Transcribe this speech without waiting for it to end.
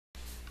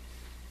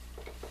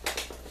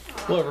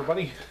Hello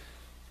everybody,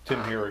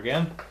 Tim here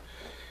again.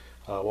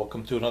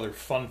 Welcome to another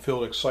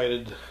fun-filled,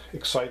 exciting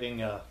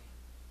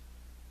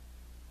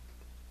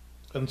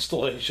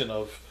installation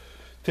of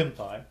Tim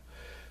Time.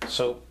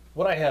 So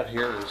what I have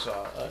here is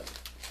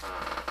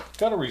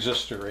got a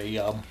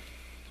resistor,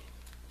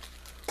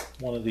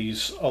 one of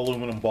these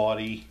aluminum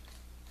body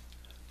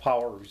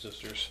power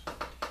resistors.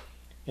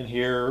 In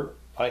here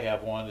I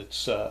have one.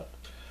 It's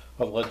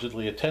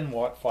allegedly a 10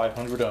 watt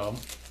 500 ohm.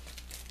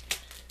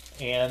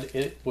 And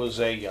it was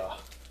an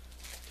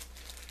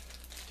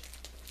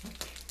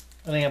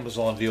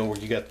Amazon deal where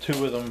you got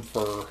two of them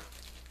for,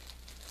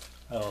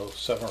 I don't know,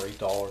 $7 or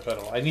 $8. I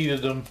don't know. I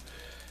needed them,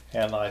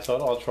 and I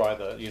thought, I'll try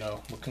the,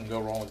 what can go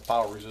wrong with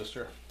power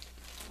resistor.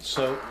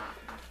 So,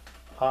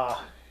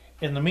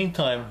 in the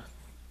meantime,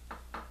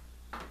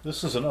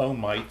 this is an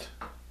Ohmite,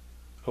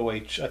 I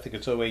think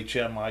it's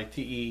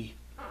OHMITE,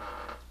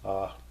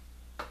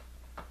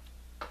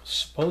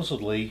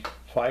 supposedly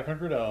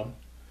 500 ohm.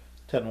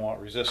 10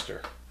 watt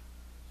resistor.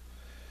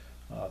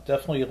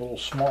 Definitely a little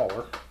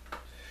smaller,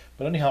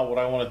 but anyhow, what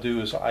I want to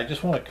do is I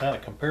just want to kind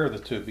of compare the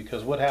two,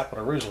 because what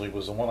happened originally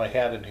was the one I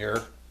had in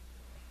here,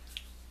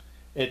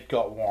 it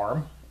got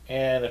warm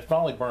and it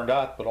finally burned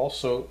out, but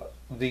also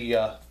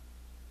the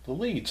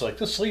leads, like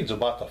this lead's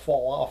about to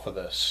fall off of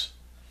this.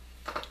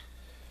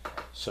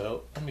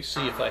 So let me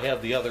see if I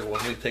have the other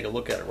one. Let me take a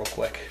look at it real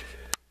quick.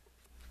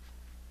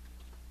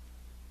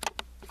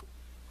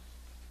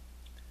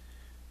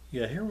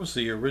 Yeah, here was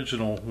the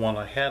original one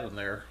I had in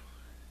there,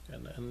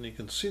 and you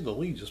can see the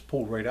lead just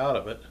pulled right out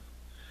of it,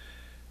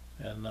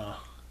 and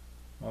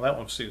well, that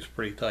one seems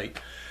pretty tight.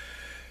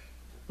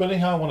 But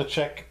anyhow, I want to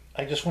check.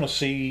 I just want to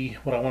see,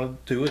 what I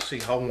want to do is see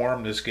how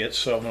warm this gets.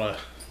 So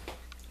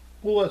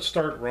we'll let it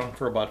start run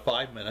for about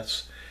 5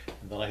 minutes,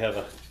 and then I have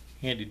a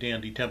handy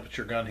dandy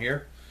temperature gun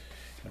here,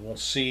 and we'll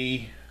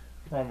see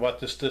from about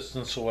this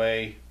distance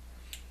away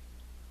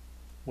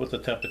what the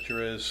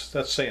temperature is.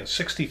 That's saying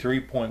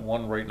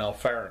 63.1 right now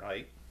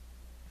Fahrenheit.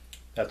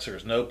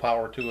 There's no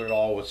power to it at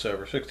all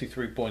whatsoever.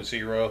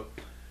 63.0,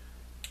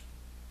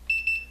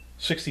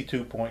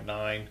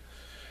 62.9.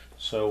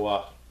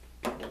 So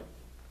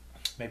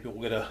maybe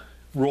we'll get a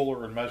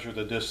ruler and measure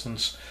the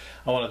distance.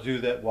 I want to do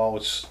that while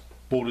it's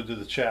bolted to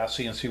the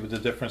chassis and see what the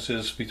difference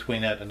is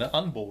between that and the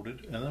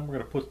unbolted, and then we're going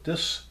to put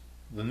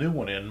the new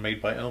one in,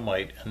 made by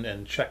Ohmite,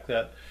 and check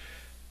that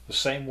the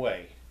same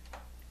way.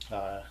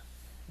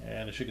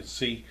 And as you can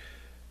see,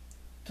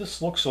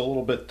 this looks a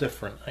little bit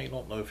different. I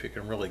don't know if you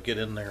can really get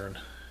in there and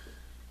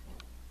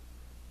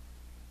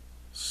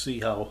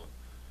see how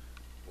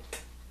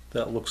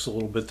that looks a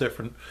little bit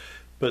different.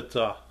 But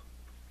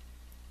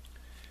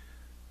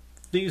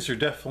these are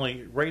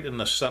definitely right in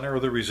the center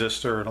of the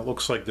resistor, and it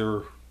looks like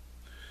the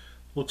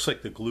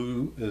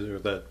glue or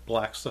that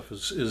black stuff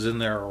is in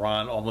there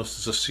around almost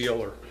as a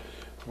sealer,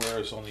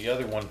 whereas on the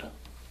other one,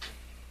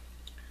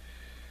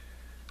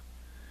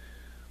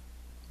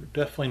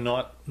 they're definitely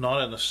not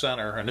in the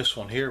center, and this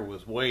one here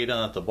was way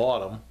down at the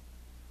bottom,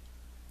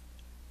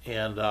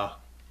 and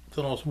it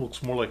almost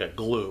looks more like a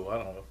glue. I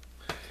don't know.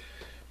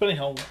 But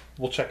anyhow,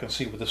 we'll check and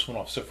see with this one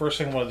off. So first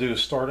thing I want to do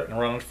is start it and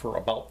run it for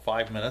about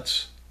 5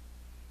 minutes,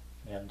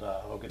 and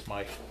I'll get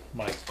my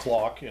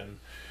clock, and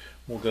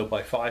we'll go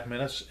by 5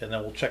 minutes, and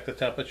then we'll check the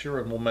temperature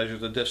and we'll measure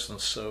the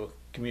distance. So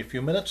give me a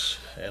few minutes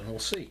and we'll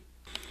see.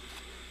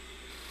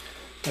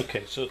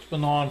 Okay, so it's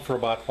been on for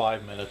about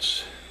 5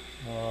 minutes.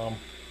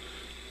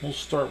 We'll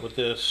start with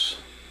this.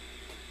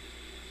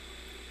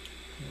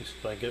 At least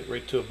if I get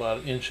right to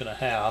about 1.5 inches,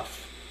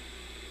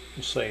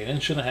 we'll say 1.5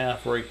 inches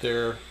right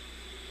there.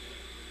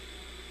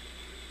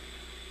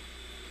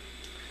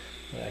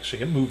 I actually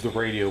can move the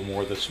radio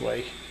more this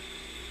way.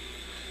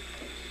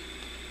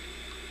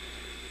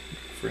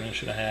 For 1.5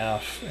 inches,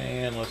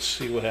 and let's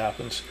see what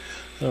happens.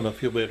 I don't know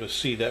if you'll be able to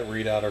see that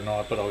readout or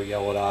not, but I'll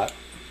yell it out.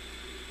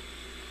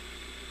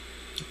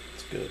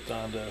 Let's get it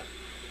down to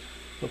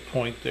the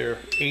point there,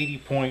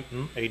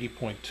 80.2,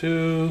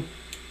 83.3,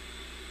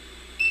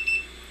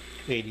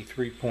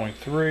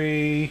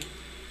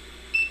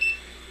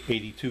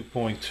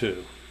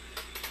 82.2.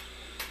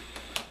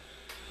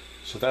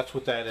 So that's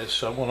what that is.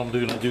 So what I'm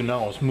going to do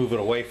now is move it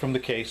away from the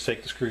case,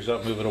 take the screws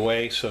out, move it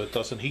away so it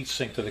doesn't heat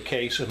sink to the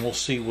case, and we'll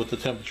see what the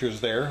temperature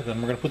is there.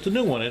 Then we're going to put the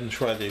new one in and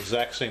try the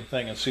exact same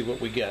thing and see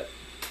what we get.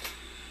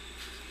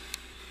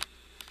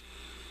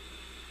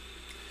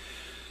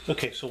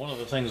 Okay, so one of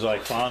the things I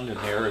found in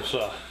here is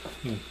you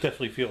can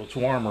definitely feel it's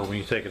warmer when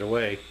you take it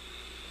away,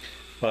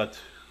 but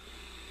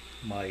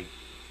my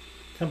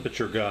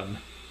temperature gun,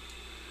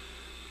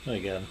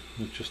 again,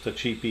 it's just a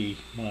cheapie.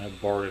 I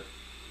borrowed it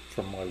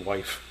from my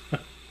wife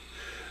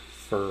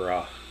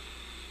for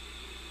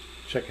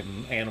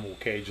checking animal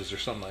cages or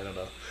something, I don't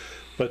know.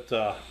 But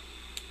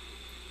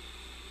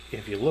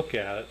if you look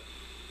at it,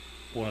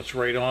 when it's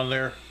right on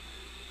there,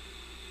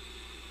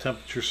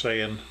 temperature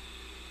saying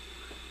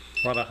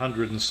around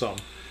 100 and some.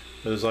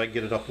 But as I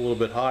get it up a little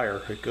bit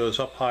higher, it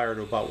goes up higher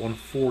to about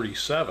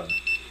 147.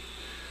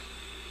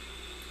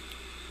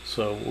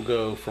 So we'll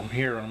go from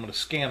here, and I'm going to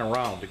scan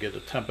around to get a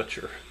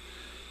temperature.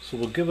 So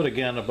we'll give it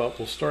again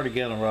we'll start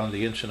again around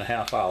the 1.5 inches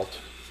out.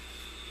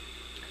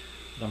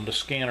 And I'm going to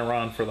scan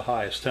around for the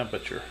highest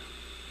temperature.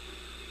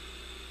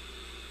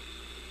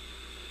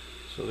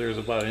 So there's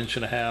about 1.5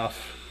 inches,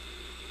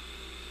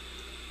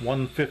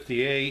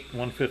 158,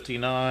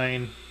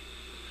 159,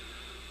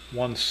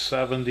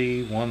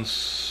 170,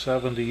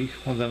 170,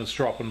 and then it's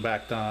dropping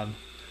back down.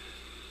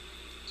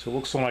 So it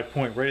looks like I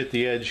point right at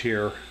the edge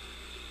here.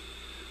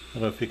 I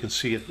don't know if you can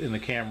see it in the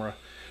camera.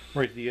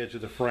 Right at the edge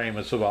of the frame,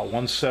 it's about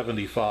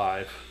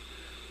 175.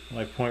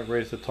 When I point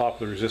right at the top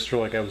of the resistor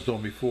like I was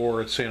doing before,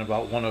 it's saying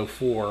about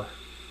 104.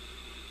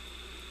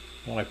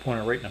 When I point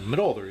it right in the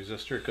middle of the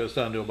resistor, it goes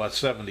down to about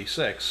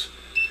 76,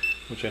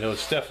 which I know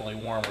it's definitely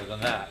warmer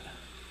than that.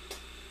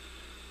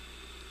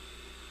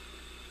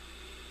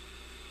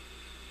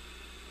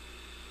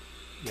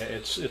 Yeah,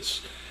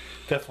 it's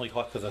definitely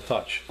hot to the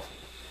touch.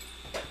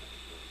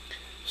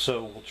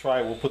 So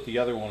we'll put the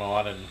other one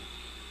on and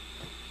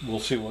we'll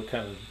see what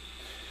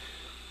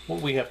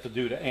we have to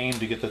do to aim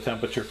to get the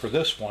temperature for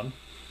this one.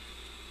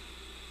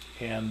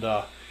 And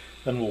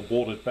then we'll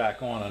bolt it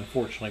back on.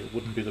 Unfortunately, it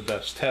wouldn't be the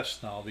best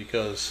test now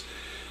because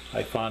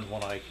I found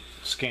when I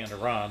scanned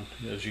around,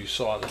 as you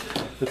saw,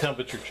 the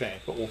temperature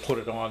changed. But we'll put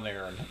it on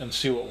there and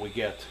see what we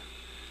get.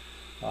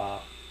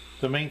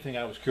 The main thing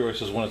I was curious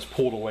is when it's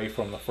pulled away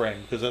from the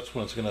frame, because that's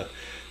when it's going to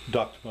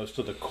duct most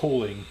of the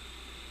cooling,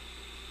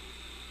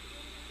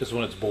 is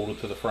when it's bolted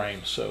to the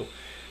frame. So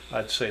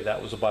I'd say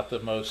that was about the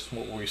most,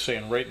 what were we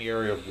saying, right in the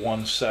area of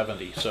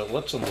 170. So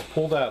we'll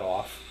pull that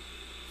off,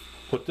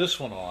 put this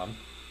one on,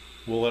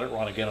 we'll let it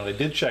run again. And I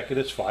did check it,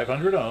 it's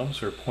 500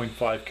 ohms or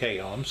 0.5 k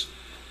ohms.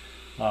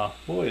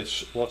 Boy,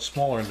 it's a lot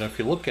smaller, and if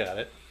you look at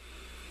it,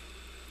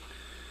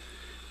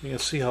 you can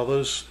see how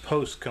those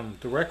posts come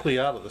directly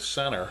out of the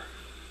center.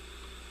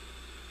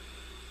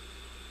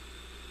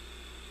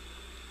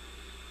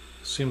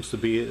 Seems to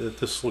be that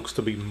this looks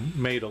to be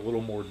made a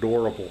little more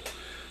durable.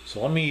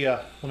 So let me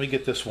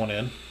get this one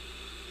in.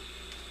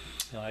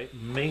 And I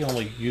may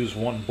only use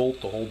one bolt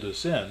to hold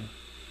this in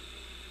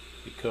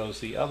because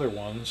the other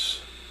ones,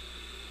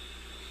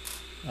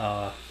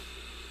 that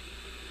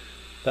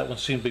one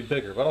seemed to be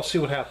bigger, but I'll see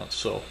what happens.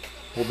 So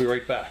we'll be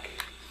right back.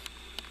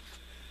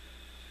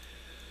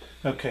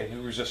 Okay,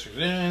 new resistor's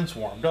in. It's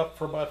warmed up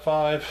for about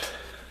 5.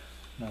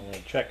 Now we're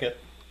going to check it.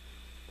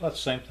 About the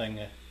same thing.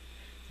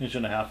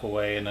 1.5 inches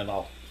away, and then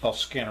I'll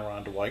scan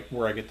around to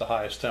where I get the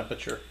highest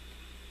temperature.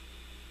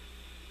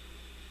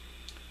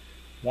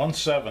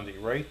 170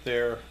 right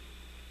there,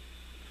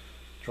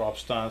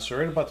 drops down, so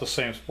right about the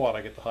same spot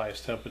I get the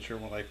highest temperature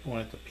when I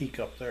went at the peak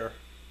up there.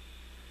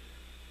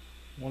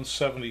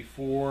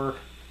 174,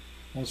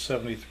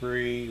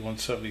 173,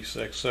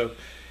 176, so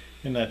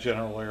in that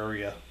general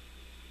area.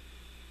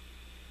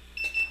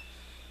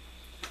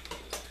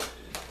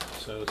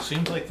 So it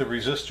seems like the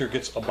resistor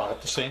gets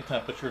about the same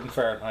temperature in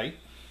Fahrenheit.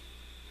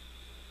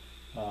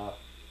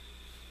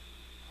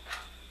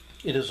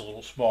 It is a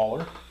little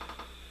smaller,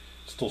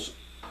 still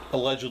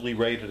allegedly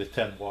rated at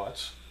 10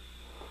 watts.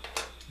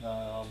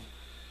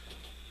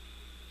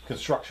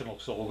 Construction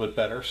looks a little bit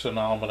better, so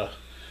now I'm going to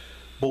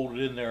bolt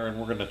it in there and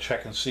we're going to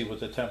check and see what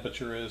the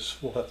temperature is.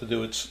 We'll have to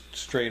do it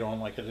straight on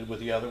like I did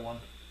with the other one.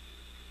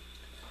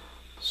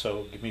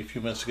 So give me a few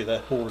minutes to get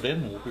that bolted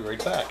in and we'll be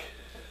right back.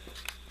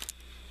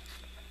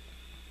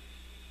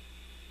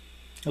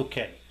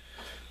 Okay,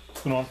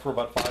 it's been on for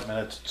about 5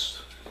 minutes.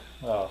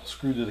 It's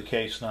screwed to the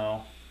case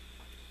now.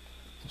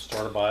 We'll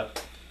start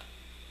about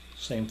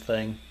same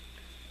thing.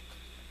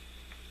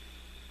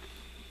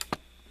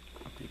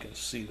 If you can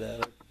see that,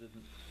 it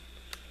didn't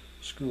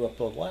screw up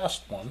the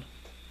last one.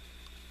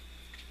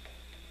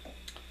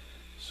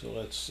 So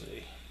let's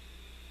see.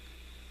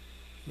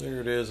 There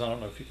it is. I don't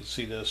know if you can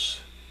see this.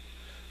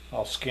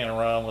 I'll scan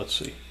around. Let's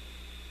see.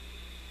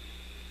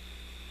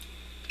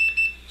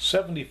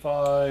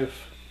 75,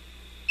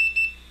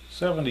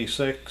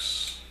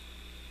 76,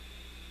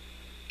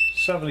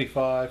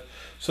 75.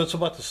 So it's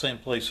about the same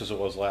place as it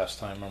was last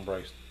time. Remember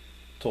I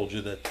told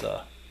you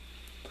that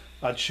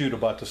I'd shoot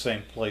about the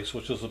same place,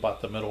 which is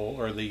about the middle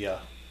or the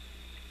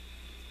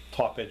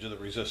top edge of the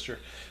resistor.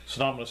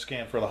 So now I'm going to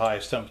scan for the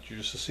highest temperature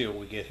just to see what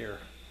we get here.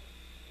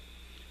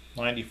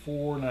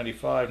 94,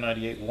 95,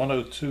 98,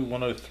 102,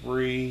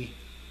 103,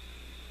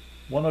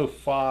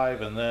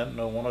 105, and then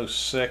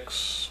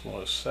 106,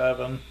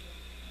 107.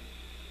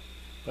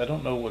 I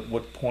don't know at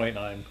what point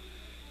I'm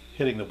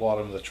hitting the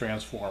bottom of the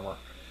transformer.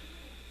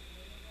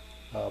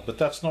 But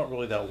that's not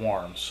really that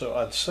warm. So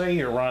I'd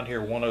say around here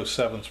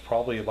 107 is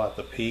probably about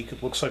the peak.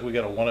 It looks like we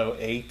got a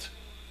 108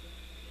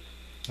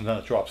 and then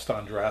it drops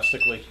down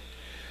drastically.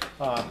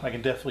 I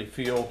can definitely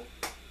feel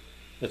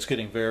it's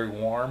getting very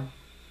warm.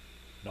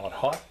 Not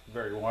hot,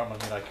 very warm. I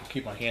mean, I can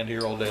keep my hand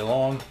here all day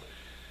long.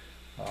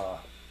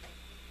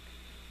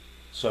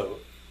 So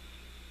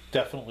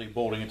definitely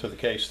bolting into the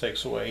case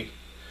takes away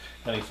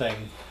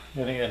anything,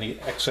 any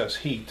excess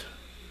heat.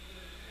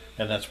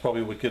 And that's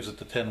probably what gives it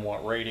the 10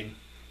 watt rating.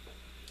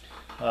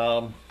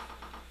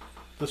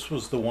 This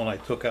was the one I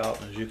took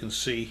out, and as you can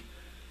see,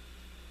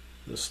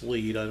 this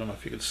lead, I don't know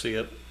if you can see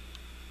it,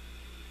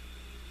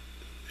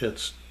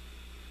 it's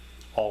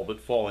all but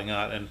falling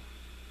out and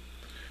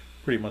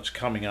pretty much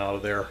coming out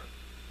of there.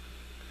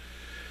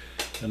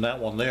 And that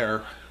one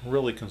there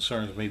really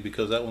concerns me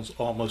because that one's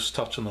almost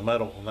touching the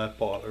metal on that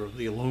bottom, or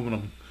the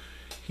aluminum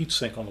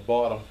heatsink on the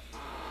bottom.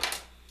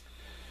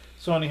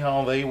 So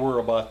anyhow, they were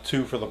about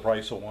 $2 for the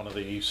price of one of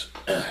these.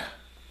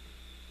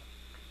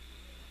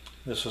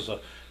 This is a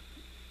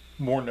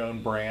more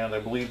known brand. I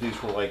believe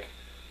these were like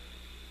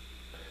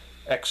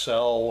XL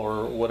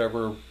or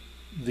whatever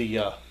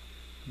the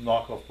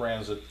knockoff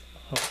brands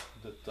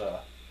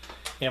that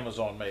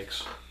Amazon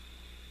makes.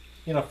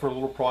 You know, for a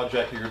little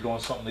project, if you're doing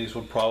something, these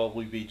would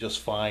probably be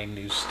just fine.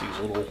 These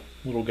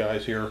little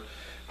guys here,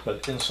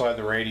 but inside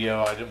the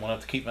radio, I didn't want to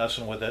have to keep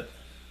messing with it.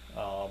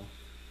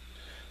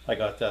 I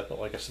got that, but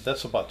like I said,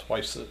 that's about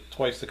twice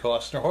the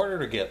cost. They're harder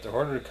to get. They're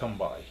harder to come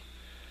by.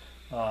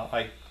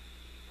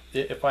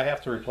 If I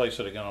have to replace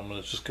it again, I'm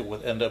going to just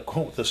end up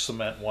going with the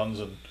cement ones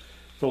and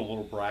fill a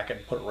little bracket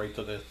and put it right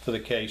to the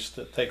case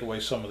to take away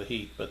some of the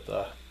heat.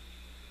 But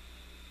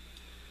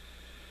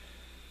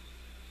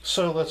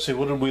so let's see,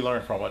 what did we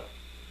learn from it?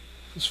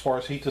 As far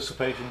as heat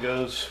dissipation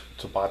goes,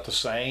 it's about the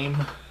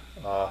same.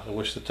 I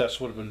wish the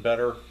test would have been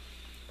better,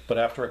 but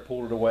after I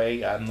pulled it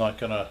away, I'm not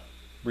going to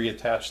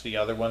reattach the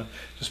other one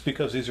just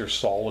because these are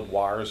solid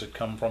wires that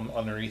come from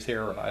underneath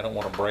here, and I don't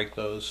want to break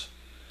those.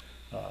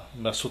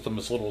 Mess with them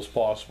as little as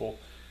possible.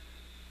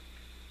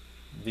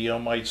 The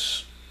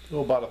Ohmite's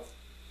about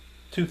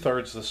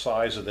 2/3 the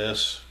size of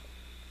this.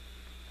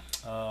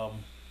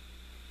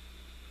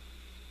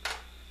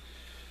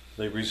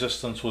 The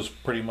resistance was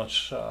pretty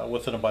much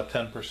within about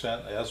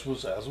 10%, as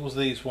was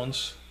these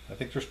ones. I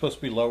think they're supposed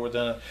to be lower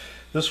than it.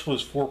 This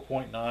was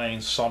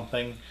 4.9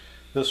 something.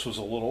 This was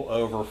a little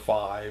over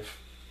 5.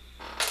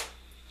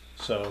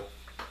 So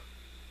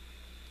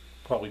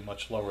probably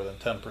much lower than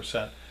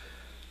 10%.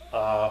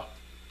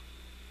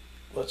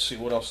 Let's see,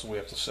 what else do we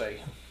have to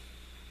say?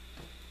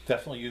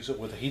 Definitely use it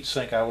with a heat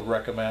sink, I would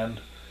recommend.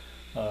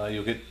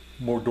 You'll get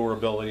more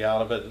durability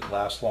out of it. It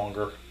lasts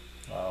longer.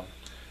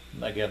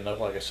 Again,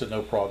 like I said,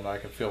 no problem. I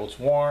can feel it's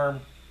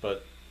warm,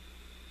 but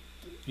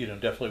you know,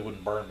 definitely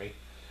wouldn't burn me.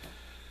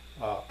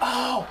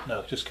 Oh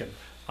no, just kidding.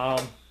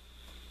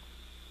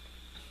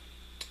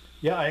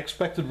 Yeah, I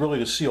expected really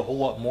to see a whole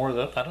lot more of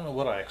that. I don't know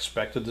what I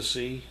expected to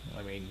see.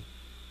 I mean,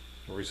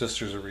 a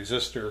resistor's a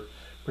resistor,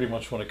 pretty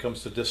much when it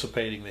comes to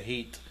dissipating the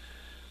heat.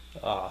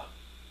 The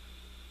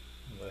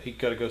heat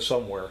got to go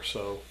somewhere.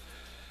 So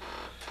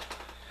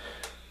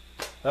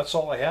that's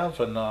all I have,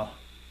 and I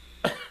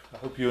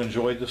hope you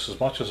enjoyed this as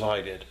much as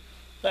I did.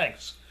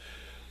 Thanks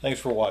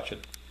for watching.